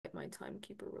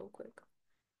timekeeper real quick.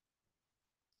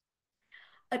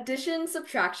 Addition,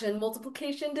 subtraction,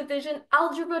 multiplication, division,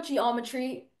 algebra,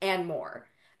 geometry, and more.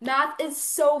 Math is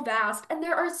so vast, and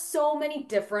there are so many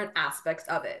different aspects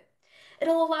of it.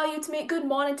 It'll allow you to make good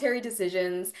monetary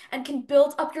decisions and can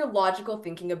build up your logical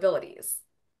thinking abilities.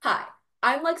 Hi,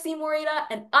 I'm Lexie Morita,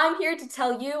 and I'm here to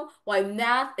tell you why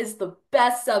math is the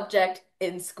best subject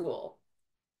in school.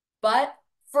 But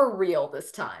for real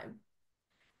this time.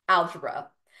 Algebra.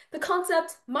 The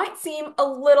concept might seem a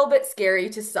little bit scary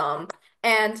to some,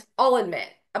 and I'll admit,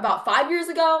 about 5 years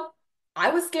ago,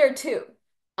 I was scared too.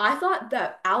 I thought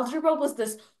that algebra was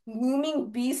this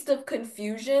looming beast of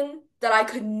confusion that I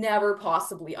could never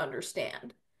possibly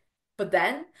understand. But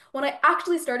then, when I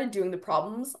actually started doing the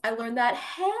problems, I learned that,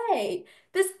 hey,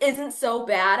 this isn't so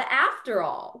bad after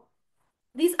all.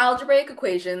 These algebraic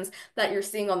equations that you're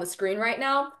seeing on the screen right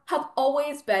now have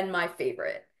always been my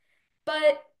favorite.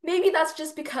 But maybe that's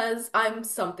just because I'm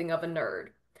something of a nerd.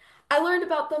 I learned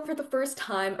about them for the first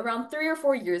time around 3 or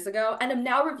 4 years ago and am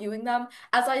now reviewing them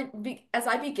as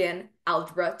I begin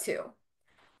Algebra 2.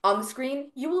 On the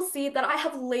screen, you will see that I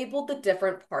have labeled the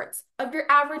different parts of your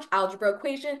average algebra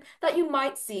equation that you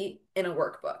might see in a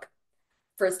workbook.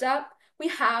 First up, we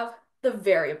have the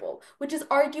variable, which is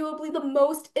arguably the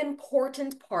most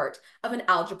important part of an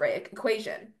algebraic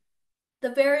equation. The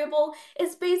variable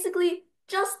is basically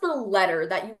just the letter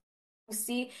that you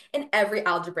see in every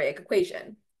algebraic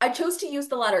equation. I chose to use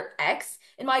the letter x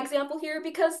in my example here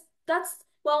because that's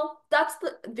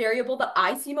the variable that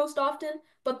I see most often,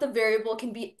 but the variable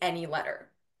can be any letter.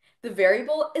 The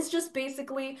variable is just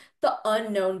basically the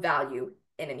unknown value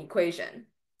in an equation.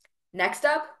 Next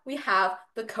up, we have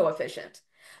the coefficient.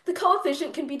 The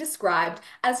coefficient can be described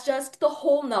as just the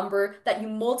whole number that you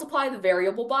multiply the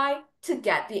variable by to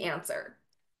get the answer.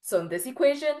 So in this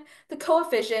equation, the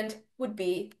coefficient would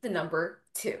be the number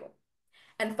 2.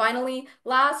 And finally,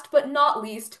 last but not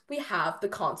least, we have the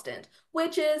constant,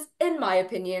 which is, in my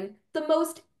opinion, the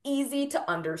most easy to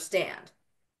understand.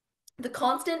 The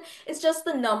constant is just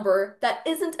the number that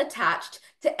isn't attached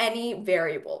to any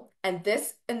variable. And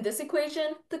in this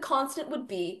equation, the constant would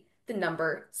be the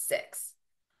number 6.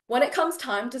 When it comes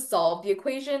time to solve the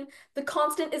equation, the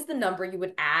constant is the number you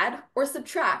would add or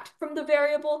subtract from the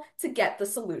variable to get the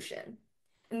solution.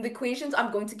 In the equations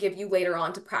I'm going to give you later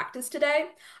on to practice today,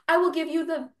 I will give you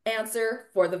the answer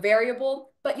for the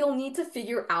variable, but you'll need to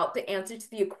figure out the answer to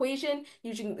the equation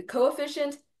using the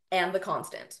coefficient and the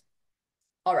constant.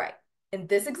 All right, in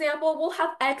this example, we'll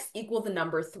have x equal the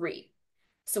number 3.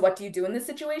 So what do you do in this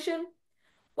situation?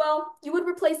 Well, you would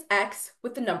replace x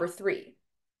with the number 3.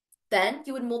 Then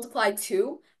you would multiply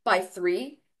 2 by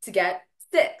 3 to get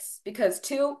 6, because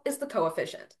 2 is the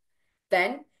coefficient.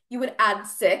 Then you would add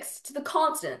 6 to the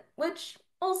constant, which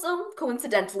also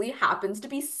coincidentally happens to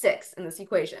be 6 in this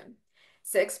equation.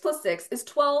 6 plus 6 is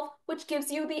 12, which gives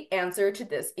you the answer to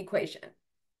this equation.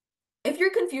 If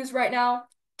you're confused right now,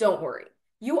 don't worry.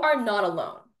 You are not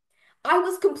alone. I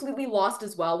was completely lost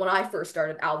as well when I first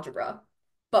started algebra.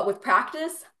 But with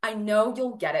practice, I know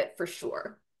you'll get it for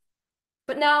sure.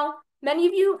 But now, many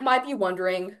of you might be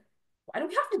wondering, why do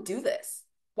we have to do this?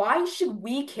 Why should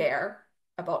we care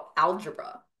about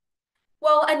algebra?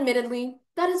 Well, admittedly,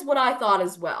 that is what I thought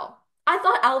as well. I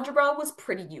thought algebra was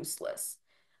pretty useless.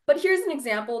 But here's an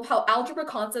example of how algebra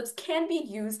concepts can be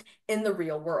used in the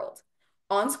real world.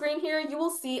 On screen here, you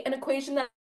will see an equation that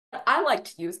I like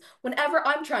to use whenever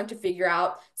I'm trying to figure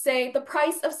out, say, the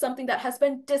price of something that has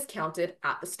been discounted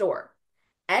at the store.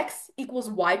 X equals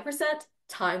Y%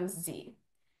 times Z.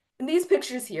 In these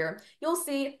pictures here, you'll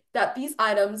see that these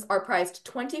items are priced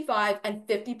 25 and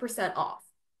 50% off.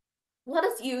 Let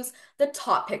us use the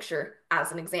top picture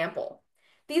as an example.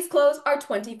 These clothes are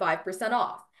 25%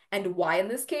 off, and Y in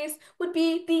this case would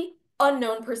be the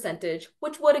unknown percentage,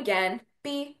 which would again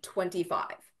be 25.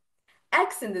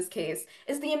 X in this case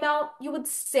is the amount you would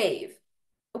save,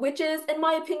 which is, in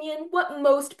my opinion, what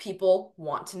most people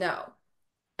want to know.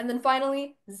 And then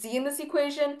finally, Z in this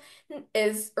equation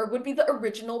is or would be the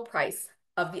original price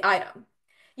of the item.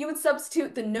 You would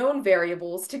substitute the known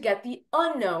variables to get the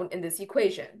unknown in this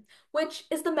equation, which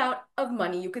is the amount of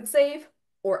money you could save,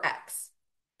 or X.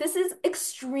 This is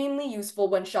extremely useful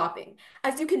when shopping,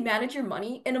 as you can manage your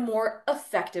money in a more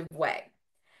effective way.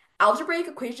 Algebraic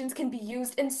equations can be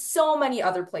used in so many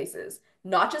other places,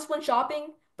 not just when shopping,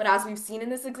 but as we've seen in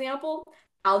this example,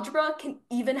 algebra can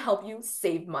even help you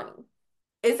save money.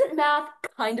 Isn't math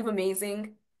kind of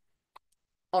amazing?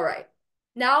 All right,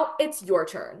 now it's your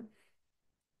turn.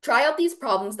 Try out these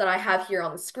problems that I have here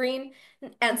on the screen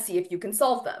and see if you can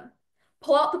solve them.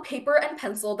 Pull out the paper and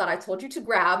pencil that I told you to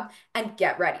grab and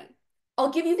get ready. I'll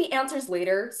give you the answers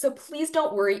later, so please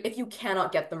don't worry if you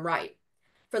cannot get them right.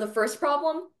 For the first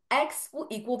problem, x will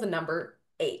equal the number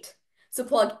 8. So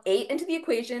plug 8 into the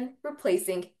equation,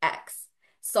 replacing x.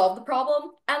 Solve the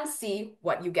problem and see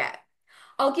what you get.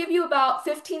 I'll give you about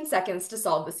 15 seconds to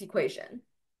solve this equation.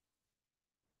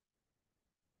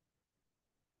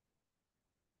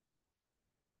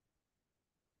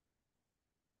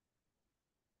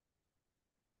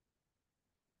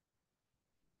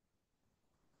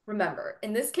 Remember,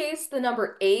 in this case, the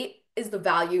number 8 is the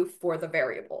value for the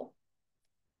variable.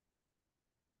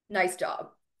 Nice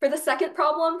job. For the second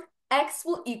problem, x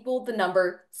will equal the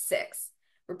number 6.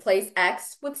 Replace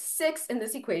x with 6 in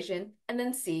this equation and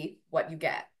then see what you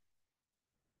get.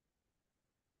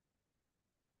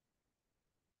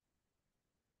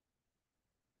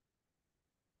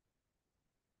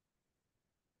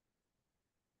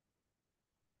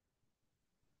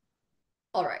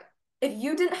 All right. If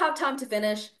you didn't have time to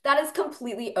finish, that is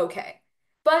completely okay.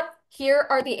 But here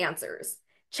are the answers.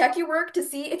 Check your work to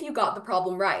see if you got the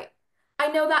problem right. I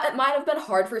know that it might have been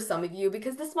hard for some of you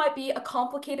because this might be a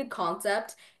complicated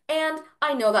concept, and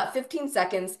I know that 15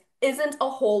 seconds isn't a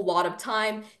whole lot of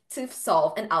time to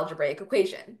solve an algebraic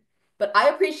equation. But I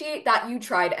appreciate that you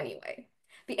tried anyway.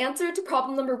 The answer to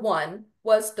problem number 1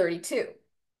 was 32.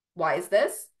 Why is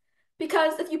this?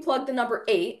 Because if you plug the number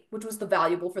 8, which was the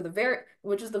value for the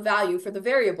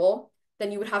variable,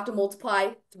 then you would have to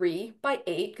multiply 3 by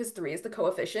 8 because 3 is the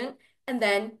coefficient, and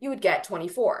then you would get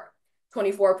 24.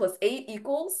 24 plus 8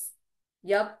 equals,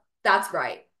 yep, that's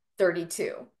right,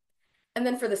 32. And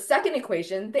then for the second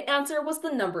equation, the answer was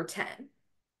the number 10.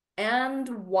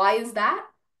 And why is that?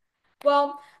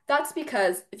 Well, that's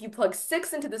because if you plug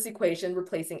 6 into this equation,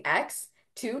 replacing x,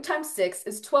 2 times 6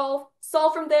 is 12.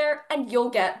 Solve from there, and you'll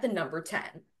get the number 10.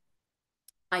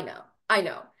 I know, I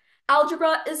know.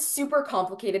 Algebra is super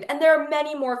complicated, and there are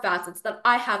many more facets that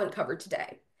I haven't covered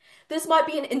today. This might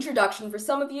be an introduction for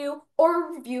some of you, or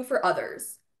a review for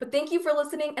others. But thank you for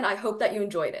listening, and I hope that you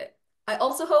enjoyed it. I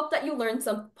also hope that you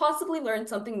possibly learned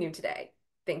something new today.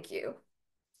 Thank you.